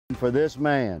For this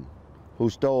man who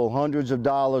stole hundreds of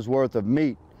dollars worth of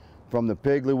meat from the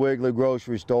Piggly Wiggly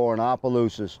grocery store in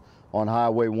Opelousas on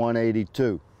Highway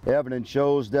 182. Evidence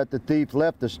shows that the thief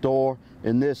left the store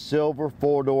in this silver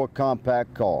four-door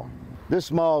compact car. This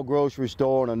small grocery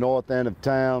store in the north end of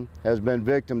town has been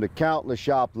victim to countless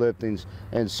shopliftings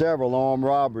and several armed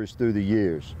robberies through the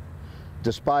years.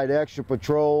 Despite extra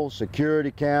patrols, security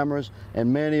cameras,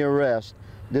 and many arrests,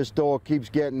 this store keeps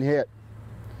getting hit.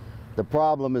 The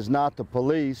problem is not the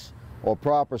police or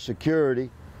proper security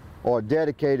or a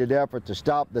dedicated effort to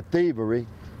stop the thievery.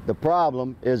 The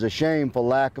problem is a shameful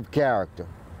lack of character.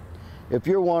 If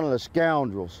you're one of the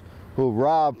scoundrels who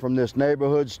robbed from this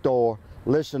neighborhood store,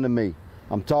 listen to me.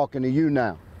 I'm talking to you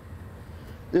now.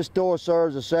 This store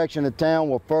serves a section of town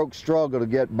where folks struggle to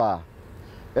get by.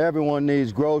 Everyone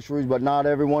needs groceries, but not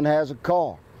everyone has a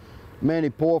car.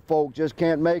 Many poor folk just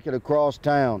can't make it across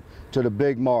town to the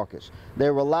big markets.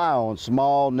 They rely on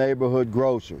small neighborhood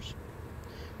grocers.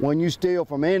 When you steal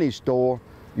from any store,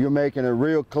 you're making it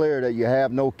real clear that you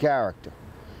have no character.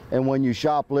 And when you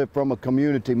shoplift from a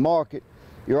community market,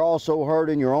 you're also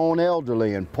hurting your own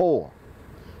elderly and poor.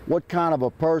 What kind of a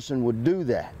person would do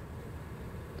that?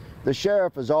 The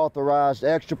sheriff has authorized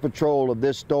extra patrol of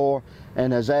this store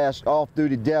and has asked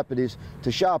off-duty deputies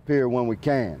to shop here when we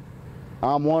can.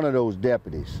 I'm one of those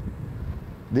deputies.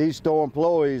 These store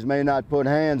employees may not put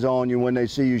hands on you when they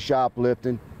see you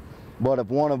shoplifting, but if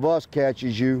one of us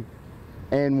catches you,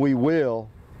 and we will,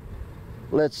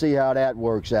 let's see how that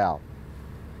works out.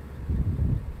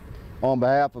 On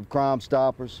behalf of Crime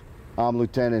Stoppers, I'm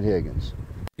Lieutenant Higgins.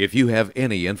 If you have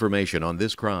any information on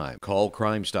this crime, call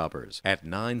Crime Stoppers at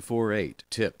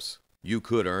 948-TIPS. You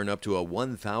could earn up to a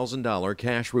 $1,000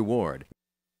 cash reward.